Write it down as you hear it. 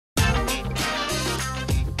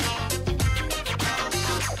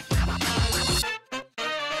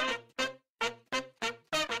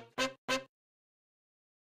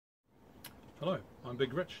Hello, I'm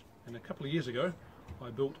Big Rich, and a couple of years ago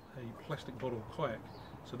I built a plastic bottle kayak.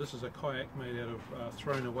 So this is a kayak made out of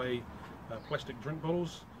thrown away plastic drink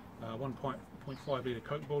bottles, 1.5 litre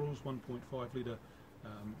Coke bottles, 1.5 litre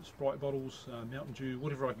Sprite bottles, Mountain Dew,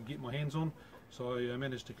 whatever I could get my hands on. So I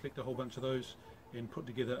managed to collect a whole bunch of those and put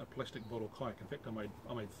together a plastic bottle kayak. In fact,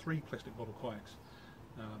 I made 3 plastic bottle kayaks,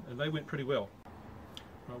 and they went pretty well.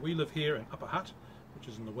 We live here in Upper Hutt, which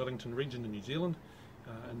is in the Wellington region in New Zealand.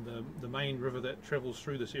 And the main river that travels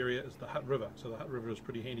through this area is the Hutt River, so the Hutt River is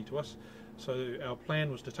pretty handy to us. So our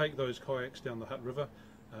plan was to take those kayaks down the Hutt River,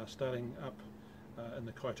 starting up in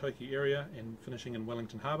the Kaitoki area and finishing in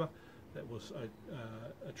Wellington Harbour. That was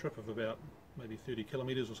a trip of about maybe 30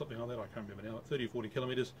 kilometres or something like that. I can't remember now, 30 or 40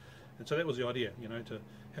 kilometres. And so that was the idea, you know, to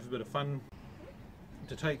have a bit of fun,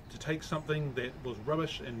 to take something that was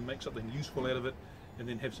rubbish and make something useful out of it, and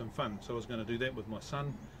then have some fun. So I was going to do that with my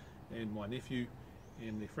son and my nephew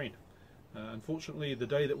and their friend. Unfortunately, the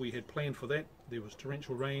day that we had planned for that, there was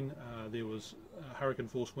torrential rain, there was hurricane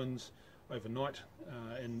force winds overnight,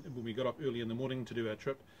 and when we got up early in the morning to do our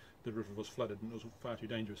trip, the river was flooded and it was far too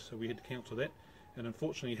dangerous, so we had to cancel that, and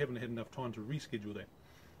unfortunately haven't had enough time to reschedule that.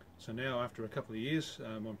 So now, after a couple of years,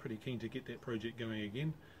 I'm pretty keen to get that project going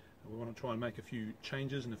again. We want to try and make a few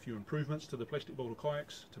changes and a few improvements to the plastic bottle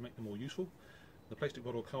kayaks to make them more useful. The plastic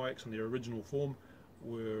bottle kayaks in their original form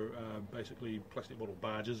were basically plastic bottle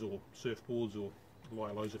barges or surfboards or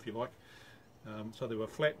lilos if you like. So they were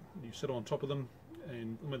flat, you sit on top of them,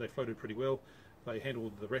 and they floated pretty well. They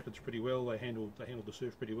handled the rapids pretty well, they handled the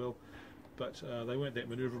surf pretty well, but they weren't that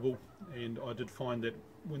manoeuvrable, and I did find that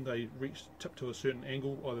when they tipped to a certain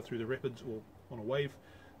angle, either through the rapids or on a wave,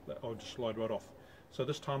 that I would just slide right off. So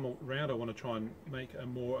this time around I want to try and make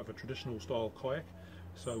more of a traditional style kayak,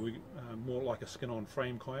 so we more like a skin-on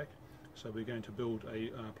frame kayak. So we're going to build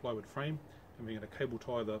a plywood frame, and we're going to cable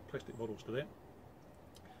tie the plastic bottles to that,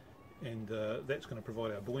 and that's going to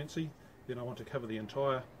provide our buoyancy. Then I want to cover the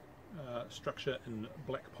entire structure in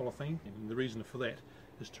black polythene, and the reason for that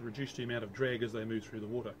is to reduce the amount of drag as they move through the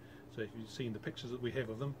water. So if you've seen the pictures that we have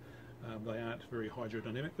of them, they aren't very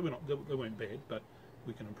hydrodynamic. They weren't bad, but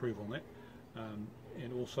we can improve on that.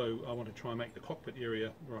 And also I want to try and make the cockpit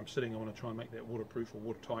area where I'm sitting, I want to try and make that waterproof or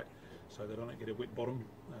watertight, so that I don't get a wet bottom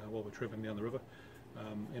while we're travelling down the river,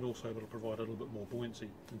 and also it'll provide a little bit more buoyancy.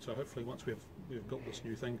 And so hopefully once we've built this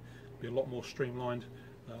new thing, it'll be a lot more streamlined,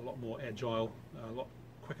 a lot more agile, a lot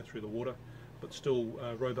quicker through the water, but still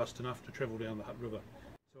robust enough to travel down the Hutt River.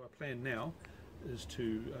 So our plan now is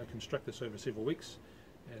to construct this over several weeks,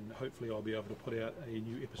 and hopefully I'll be able to put out a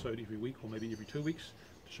new episode every week or maybe every 2 weeks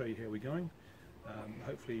to show you how we're going.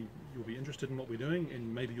 Hopefully you'll be interested in what we're doing,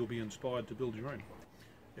 and maybe you'll be inspired to build your own.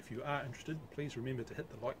 If you are interested, please remember to hit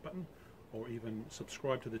the like button, or even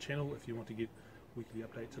subscribe to the channel if you want to get weekly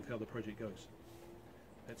updates of how the project goes.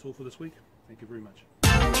 That's all for this week. Thank you very much.